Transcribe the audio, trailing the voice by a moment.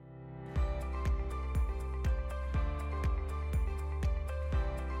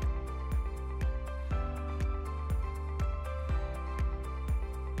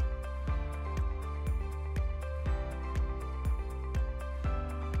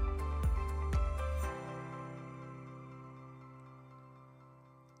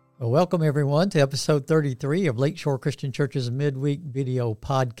Well, welcome everyone to episode 33 of Lakeshore Christian Church's midweek video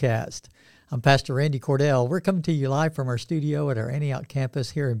podcast. I'm Pastor Randy Cordell. We're coming to you live from our studio at our Antioch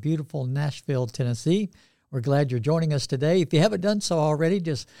campus here in beautiful Nashville, Tennessee. We're glad you're joining us today. If you haven't done so already,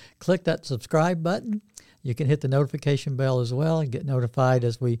 just click that subscribe button. You can hit the notification bell as well and get notified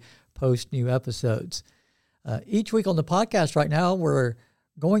as we post new episodes. Each week on the podcast right now, we're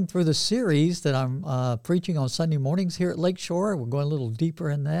going through the series that I'm preaching on Sunday mornings here at Lakeshore. We're going a little deeper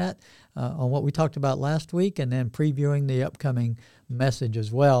in that on what we talked about last week and then previewing the upcoming message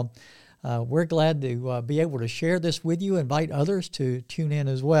as well. We're glad to be able to share this with you, invite others to tune in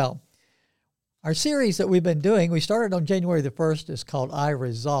as well. Our series that we've been doing, we started on January the 1st, is called I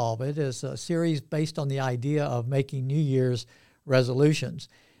Resolve. It is a series based on the idea of making New Year's resolutions.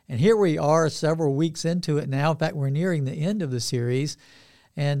 And here we are several weeks into it now. In fact, we're nearing the end of the series.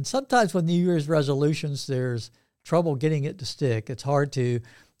 And sometimes with New Year's resolutions, there's trouble getting it to stick. It's hard to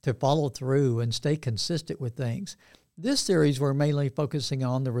follow through and stay consistent with things. This series, we're mainly focusing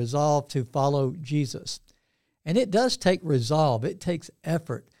on the resolve to follow Jesus. And it does take resolve. It takes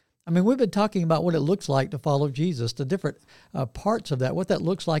effort. I mean, we've been talking about what it looks like to follow Jesus, the different parts of that, what that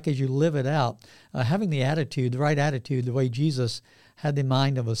looks like as you live it out, having the attitude, the right attitude, the way Jesus had the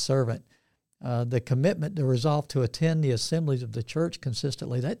mind of a servant. The commitment, the resolve to attend the assemblies of the church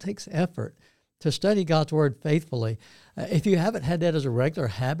consistently, that takes effort. To study God's Word faithfully. If you haven't had that as a regular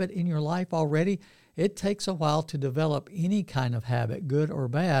habit in your life already, it takes a while to develop any kind of habit, good or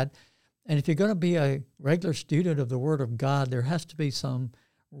bad. And if you're going to be a regular student of the Word of God, there has to be some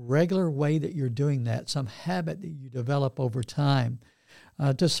regular way that you're doing that, some habit that you develop over time.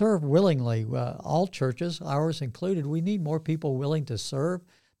 To serve willingly, all churches, ours included, we need more people willing to serve,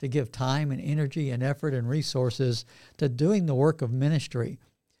 to give time and energy and effort and resources to doing the work of ministry.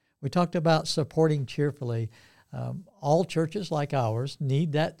 We talked about supporting cheerfully. All churches like ours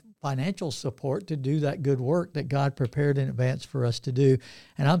need that financial support to do that good work that God prepared in advance for us to do.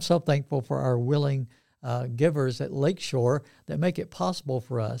 And I'm so thankful for our willing givers at Lakeshore that make it possible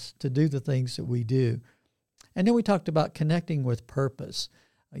for us to do the things that we do. And then we talked about connecting with purpose.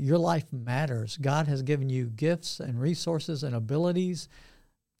 Your life matters. God has given you gifts and resources and abilities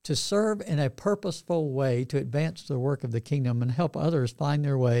to serve in a purposeful way to advance the work of the kingdom and help others find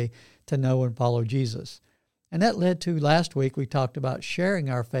their way to know and follow Jesus. And that led to last week we talked about sharing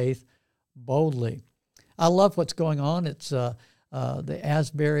our faith boldly. I love what's going on. It's the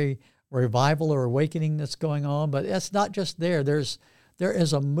Asbury revival or awakening that's going on, but it's not just there. There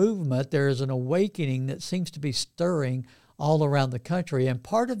is a movement, there is an awakening that seems to be stirring all around the country. And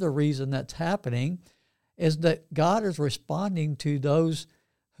part of the reason that's happening is that God is responding to those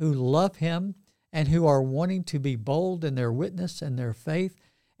who love Him and who are wanting to be bold in their witness and their faith,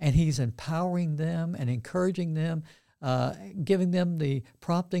 and He's empowering them and encouraging them, giving them the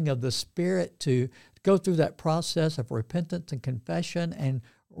prompting of the Spirit to go through that process of repentance and confession and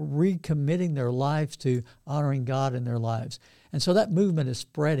recommitting their lives to honoring God in their lives. And so that movement is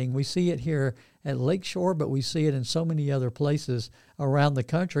spreading. We see it here at Lakeshore, but we see it in so many other places around the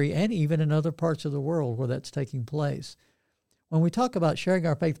country and even in other parts of the world where that's taking place. When we talk about sharing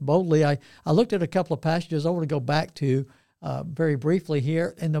our faith boldly, I looked at a couple of passages I want to go back to very briefly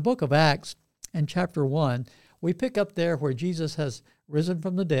here. In the book of Acts, in chapter 1, we pick up there where Jesus has risen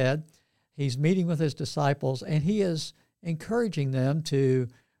from the dead. He's meeting with His disciples, and He is encouraging them to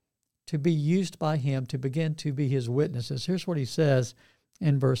be used by Him, to begin to be His witnesses. Here's what He says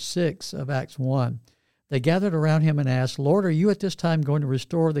in verse 6 of Acts 1. They gathered around Him and asked, "Lord, are you at this time going to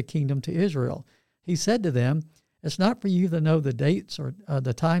restore the kingdom to Israel?" He said to them, "It's not for you to know the dates or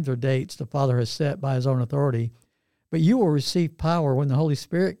the times or dates the Father has set by His own authority, but you will receive power when the Holy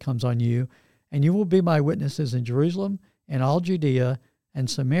Spirit comes on you, and you will be my witnesses in Jerusalem and all Judea and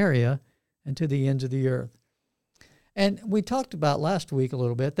Samaria and to the ends of the earth." And we talked about last week a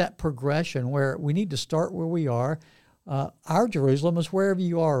little bit that progression where we need to start where we are. Our Jerusalem is wherever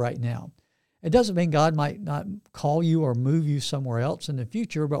you are right now. It doesn't mean God might not call you or move you somewhere else in the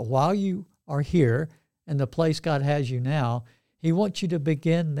future, but while you are here, in the place God has you now, He wants you to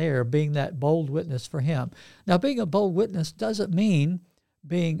begin there, being that bold witness for Him. Now, being a bold witness doesn't mean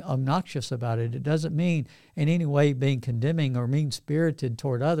being obnoxious about it. It doesn't mean in any way being condemning or mean-spirited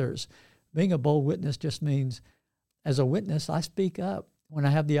toward others. Being a bold witness just means, as a witness, I speak up when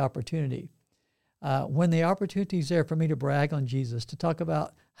I have the opportunity. When the opportunity is there for me to brag on Jesus, to talk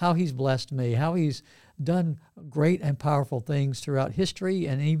about how He's blessed me, how He's done great and powerful things throughout history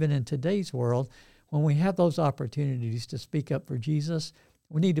and even in today's world, when we have those opportunities to speak up for Jesus,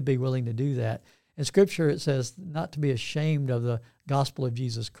 we need to be willing to do that. In Scripture, it says not to be ashamed of the gospel of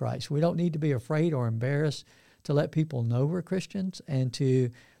Jesus Christ. We don't need to be afraid or embarrassed to let people know we're Christians and to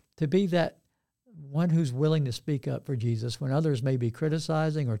to be that one who's willing to speak up for Jesus when others may be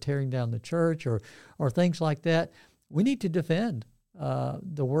criticizing or tearing down the church or things like that. We need to defend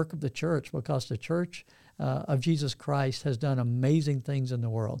the work of the church, because the church of Jesus Christ has done amazing things in the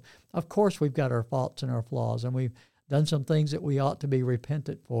world. Of course, we've got our faults and our flaws, and we've done some things that we ought to be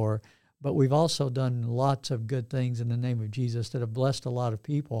repentant for, but we've also done lots of good things in the name of Jesus that have blessed a lot of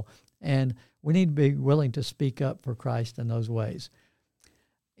people, and we need to be willing to speak up for Christ in those ways.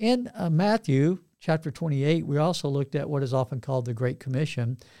 In Matthew chapter 28, we also looked at what is often called the Great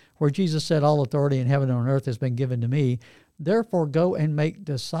Commission, where Jesus said, "All authority in heaven and on earth has been given to me. Therefore go and make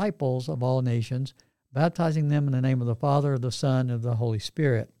disciples of all nations, baptizing them in the name of the Father, of the Son, and of the Holy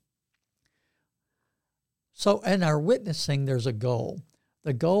Spirit." So in our witnessing, there's a goal.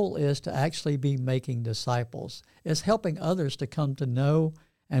 The goal is to actually be making disciples. It's helping others to come to know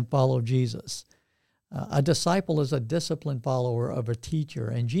and follow Jesus. A disciple is a disciplined follower of a teacher,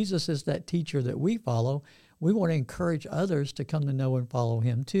 and Jesus is that teacher that we follow. We want to encourage others to come to know and follow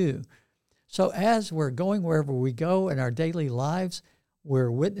him too. So as we're going wherever we go in our daily lives, we're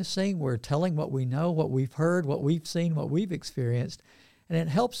witnessing, we're telling what we know, what we've heard, what we've seen, what we've experienced, and it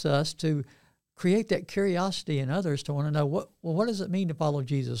helps us to create that curiosity in others to want to know, what does it mean to follow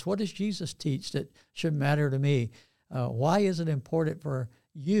Jesus? What does Jesus teach that should matter to me? Why is it important for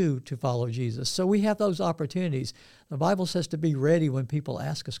you to follow Jesus? So we have those opportunities. The Bible says to be ready when people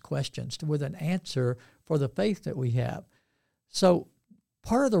ask us questions with an answer for the faith that we have. So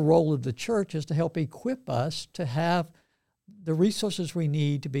part of the role of the church is to help equip us to have the resources we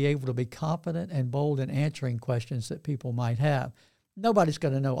need to be able to be confident and bold in answering questions that people might have. Nobody's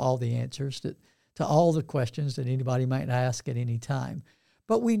going to know all the answers to all the questions that anybody might ask at any time.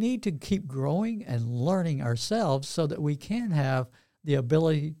 But we need to keep growing and learning ourselves so that we can have the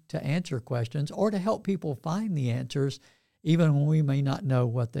ability to answer questions or to help people find the answers even when we may not know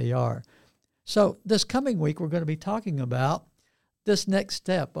what they are. So this coming week, we're going to be talking about this next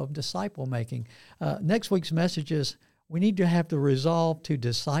step of disciple making. Next week's message is we need to have the resolve to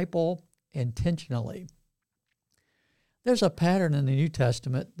disciple intentionally. There's a pattern in the New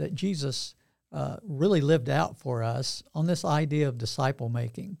Testament that Jesus really lived out for us on this idea of disciple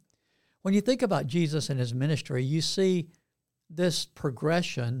making. When you think about Jesus and his ministry, you see this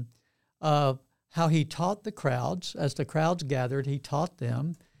progression of how he taught the crowds. As the crowds gathered, he taught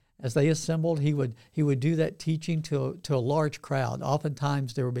them. As they assembled, he would do that teaching to a large crowd.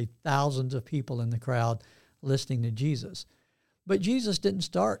 Oftentimes there would be thousands of people in the crowd listening to Jesus. But Jesus didn't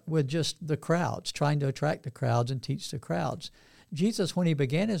start with just the crowds, trying to attract the crowds and teach the crowds. Jesus, when he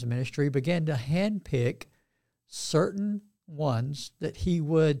began his ministry, began to handpick certain ones that he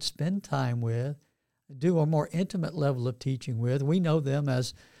would spend time with, do a more intimate level of teaching with. We know them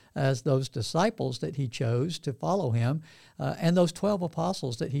as those disciples that he chose to follow him, and those 12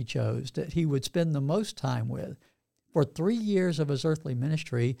 apostles that he chose, that he would spend the most time with. For 3 years of his earthly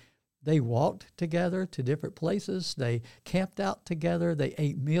ministry, they walked together to different places. They camped out together. They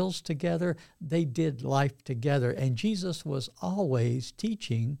ate meals together. They did life together. And Jesus was always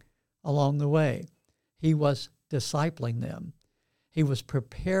teaching along the way. He was discipling them. He was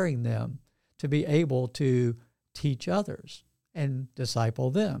preparing them to be able to teach others and disciple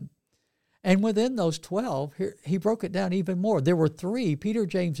them. And within those 12, he broke it down even more. There were 3, Peter,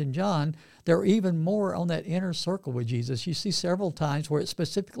 James, and John. There were even more on that inner circle with Jesus. You see several times where it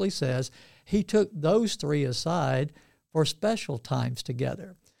specifically says he took those 3 aside for special times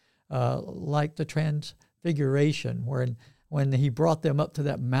together, like the Transfiguration, when he brought them up to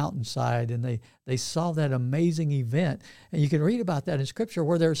that mountainside and they saw that amazing event. And you can read about that in Scripture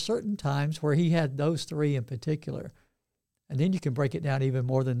where there are certain times where he had those 3 in particular. And then you can break it down even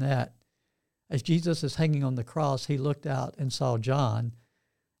more than that. As Jesus is hanging on the cross, he looked out and saw John,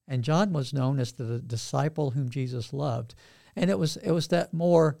 and John was known as the disciple whom Jesus loved. And it was that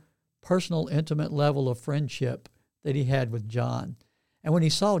more personal, intimate level of friendship that he had with John. And when he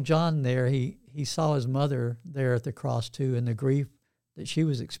saw John there, he saw his mother there at the cross too, and the grief that she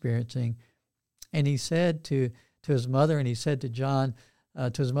was experiencing. And he said to his mother, and he said to John,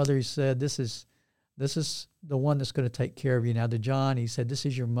 to his mother, he said, this is the one that's going to take care of you. Now to John, he said, this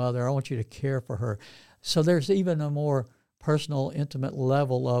is your mother. I want you to care for her. So there's even a more personal, intimate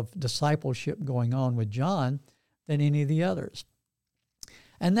level of discipleship going on with John than any of the others.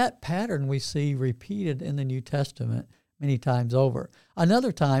 And that pattern we see repeated in the New Testament many times over.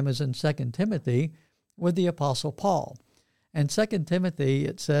 Another time is in 2 Timothy with the Apostle Paul. And 2 Timothy,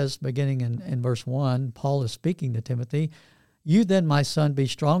 it says, beginning in verse 1, Paul is speaking to Timothy, "You then, my son, be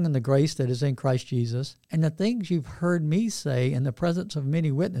strong in the grace that is in Christ Jesus, and the things you've heard me say in the presence of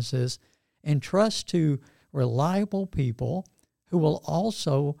many witnesses, entrust to reliable people who will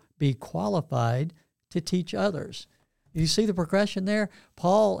also be qualified to teach others. You see the progression there?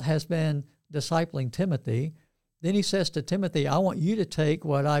 Paul has been discipling Timothy. Then he says to Timothy, I want you to take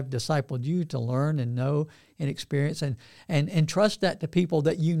what I've discipled you to learn and know and experience and trust that to people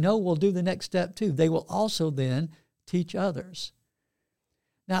that you know will do the next step too. They will also then teach others.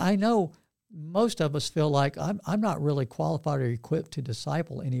 Now, I know most of us feel like I'm not really qualified or equipped to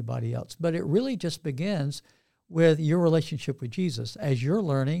disciple anybody else, but it really just begins with your relationship with Jesus. As you're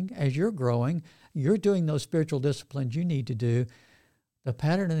learning, as you're growing, you're doing those spiritual disciplines you need to do. The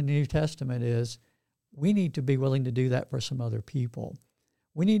pattern in the New Testament is we need to be willing to do that for some other people.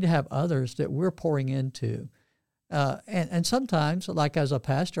 We need to have others that we're pouring into. And sometimes, like as a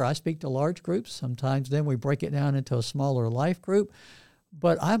pastor, I speak to large groups. Sometimes then we break it down into a smaller life group.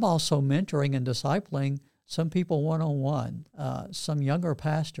 But I'm also mentoring and discipling some people one-on-one, some younger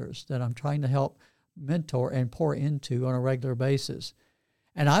pastors that I'm trying to help mentor and pour into on a regular basis.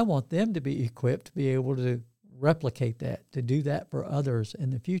 And I want them to be equipped to be able to replicate that, to do that for others in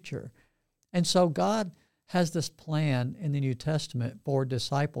the future. And so God has this plan in the New Testament for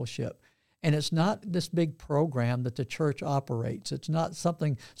discipleship. And it's not this big program that the church operates. It's not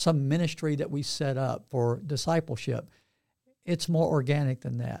some ministry that we set up for discipleship. It's more organic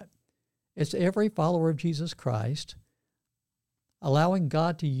than that. It's every follower of Jesus Christ allowing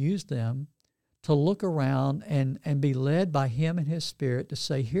God to use them to look around and be led by Him and His Spirit to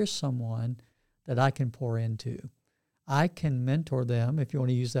say, here's someone that I can pour into. I can mentor them, if you want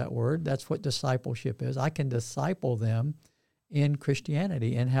to use that word. That's what discipleship is. I can disciple them in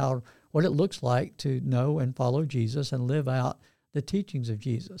Christianity and what it looks like to know and follow Jesus and live out the teachings of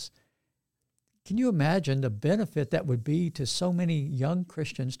Jesus. Can you imagine the benefit that would be to so many young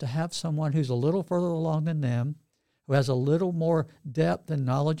Christians to have someone who's a little further along than them, who has a little more depth and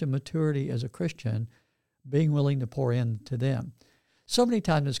knowledge and maturity as a Christian, being willing to pour into them? So many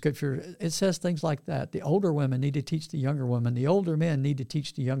times in Scripture, it says things like that. The older women need to teach the younger women. The older men need to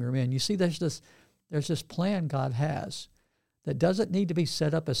teach the younger men. You see, there's this plan God has that doesn't need to be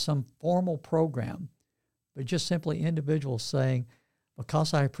set up as some formal program, but just simply individuals saying,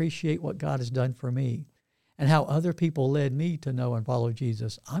 because I appreciate what God has done for me and how other people led me to know and follow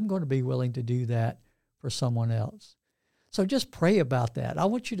Jesus, I'm going to be willing to do that for someone else. So just pray about that. I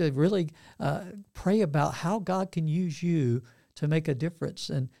want you to really pray about how God can use you to make a difference.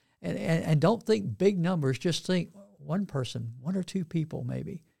 And don't think big numbers. Just think one person, one or two people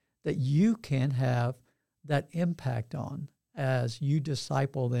maybe, that you can have that impact on as you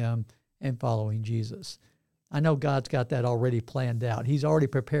disciple them in following Jesus. I know God's got that already planned out. He's already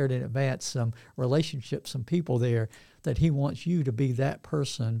prepared in advance some relationships, some people there that He wants you to be that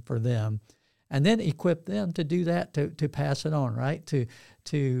person for them. And then equip them to do that, to pass it on, right? To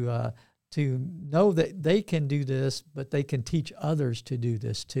know that they can do this, but they can teach others to do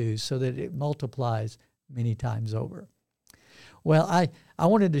this too, so that it multiplies many times over. Well, I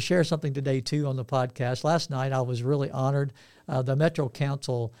wanted to share something today too on the podcast. Last night I was really honored. The Metro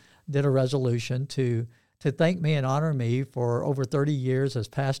Council did a resolution to thank me and honor me for over 30 years as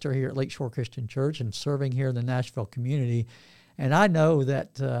pastor here at Lakeshore Christian Church and serving here in the Nashville community. And I know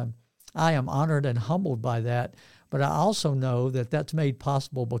that I am honored and humbled by that, but I also know that that's made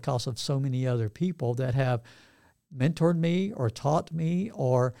possible because of so many other people that have mentored me or taught me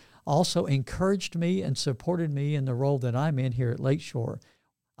or also encouraged me and supported me in the role that I'm in here at Lakeshore.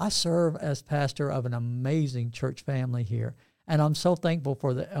 I serve as pastor of an amazing church family here. And I'm so thankful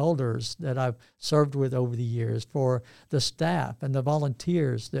for the elders that I've served with over the years, for the staff and the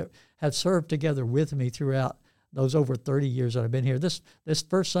volunteers that have served together with me throughout those over 30 years that I've been here. This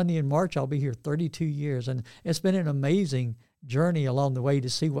first Sunday in March, I'll be here 32 years. And it's been an amazing journey along the way to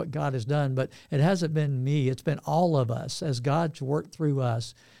see what God has done. But it hasn't been me. It's been all of us as God's worked through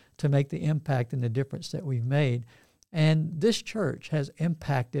us to make the impact and the difference that we've made. And this church has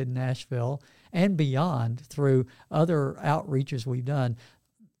impacted Nashville and beyond through other outreaches we've done.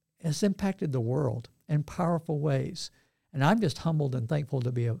 It's impacted the world in powerful ways. And I'm just humbled and thankful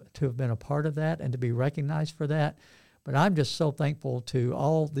to have been a part of that and to be recognized for that. But I'm just so thankful to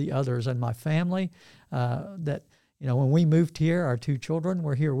all the others and my family that, when we moved here, our two children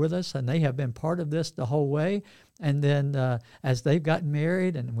were here with us, and they have been part of this the whole way. And then as they've gotten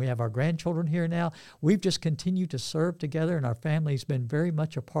married and we have our grandchildren here now, we've just continued to serve together, and our family's been very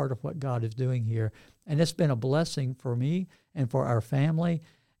much a part of what God is doing here. And it's been a blessing for me and for our family.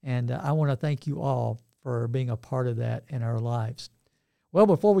 And I want to thank you all for being a part of that in our lives. Well,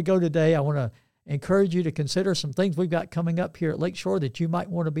 before we go today, I want to encourage you to consider some things we've got coming up here at Lakeshore that you might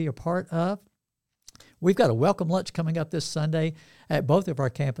want to be a part of. We've got a welcome lunch coming up this Sunday at both of our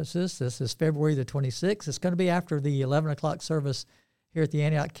campuses. This is February the 26th. It's going to be after the 11 o'clock service here at the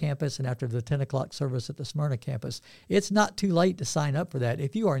Antioch campus and after the 10 o'clock service at the Smyrna campus. It's not too late to sign up for that.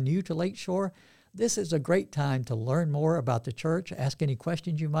 If you are new to Lakeshore, this is a great time to learn more about the church, ask any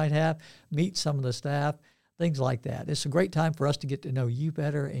questions you might have, meet some of the staff, things like that. It's a great time for us to get to know you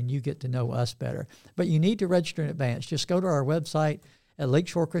better and you get to know us better. But you need to register in advance. Just go to our website at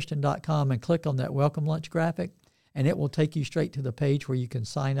lakeshorechristian.com and click on that welcome lunch graphic, and it will take you straight to the page where you can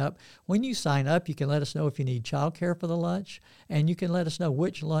sign up. When you sign up, you can let us know if you need childcare for the lunch, and you can let us know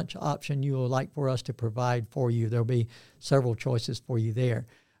which lunch option you would like for us to provide for you. There'll be several choices for you there.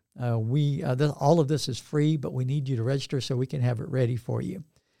 All of this is free, but we need you to register so we can have it ready for you.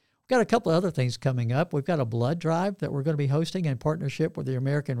 We've got a couple of other things coming up. We've got a blood drive that we're going to be hosting in partnership with the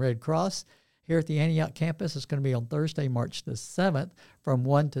American Red Cross here at the Antioch campus. It's going to be on Thursday, March the 7th from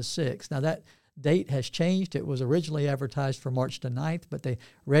 1 to 6. Now, that date has changed. It was originally advertised for March the 9th, but the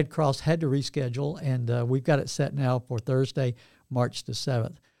Red Cross had to reschedule, and we've got it set now for Thursday, March the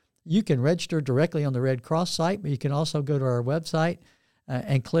 7th. You can register directly on the Red Cross site, but you can also go to our website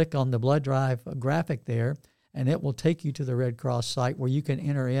and click on the blood drive graphic there, and it will take you to the Red Cross site where you can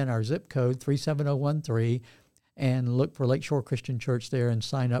enter in our zip code 37013 and look for Lakeshore Christian Church there and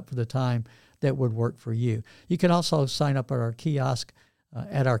sign up for the time that would work for you. You can also sign up at our kiosk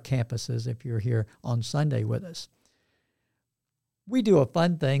at our campuses if you're here on Sunday with us. We do a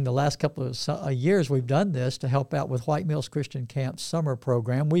fun thing. The last couple of years we've done this to help out with White Mills Christian Camp's summer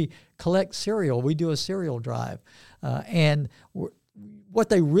program. We collect cereal. We do a cereal drive. And what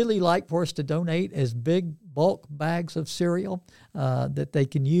they really like for us to donate is big bulk bags of cereal that they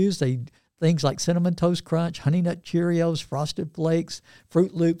can use. Things like Cinnamon Toast Crunch, Honey Nut Cheerios, Frosted Flakes,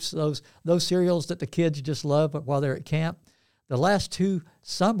 Fruit Loops, those cereals that the kids just love while they're at camp. The last 2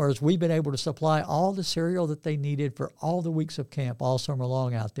 summers, we've been able to supply all the cereal that they needed for all the weeks of camp, all summer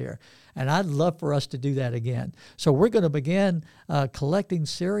long out there. And I'd love for us to do that again. So we're going to begin collecting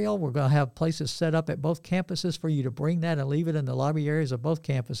cereal. We're going to have places set up at both campuses for you to bring that and leave it in the lobby areas of both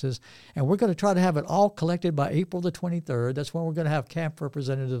campuses. And we're going to try to have it all collected by April the 23rd. That's when we're going to have camp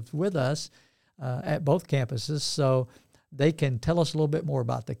representatives with us at both campuses. So they can tell us a little bit more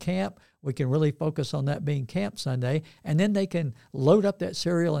about the camp. We can really focus on that being Camp Sunday, and then they can load up that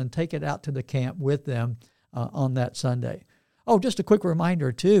cereal and take it out to the camp with them on that Sunday. Oh, just a quick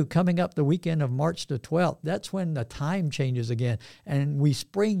reminder, too, coming up the weekend of March the 12th, that's when the time changes again, and we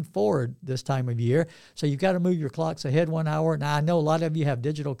spring forward this time of year, so you've got to move your clocks ahead 1 hour. Now, I know a lot of you have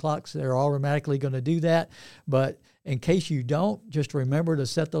digital clocks that are automatically going to do that, but in case you don't, just remember to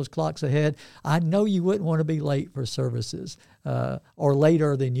set those clocks ahead. I know you wouldn't want to be late for services, or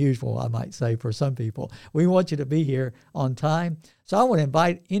later than usual, I might say, for some people. We want you to be here on time. So I want to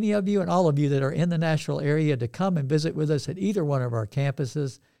invite any of you and all of you that are in the Nashville area to come and visit with us at either one of our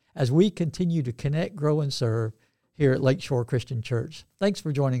campuses as we continue to connect, grow, and serve here at Lakeshore Christian Church. Thanks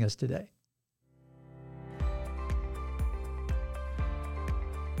for joining us today.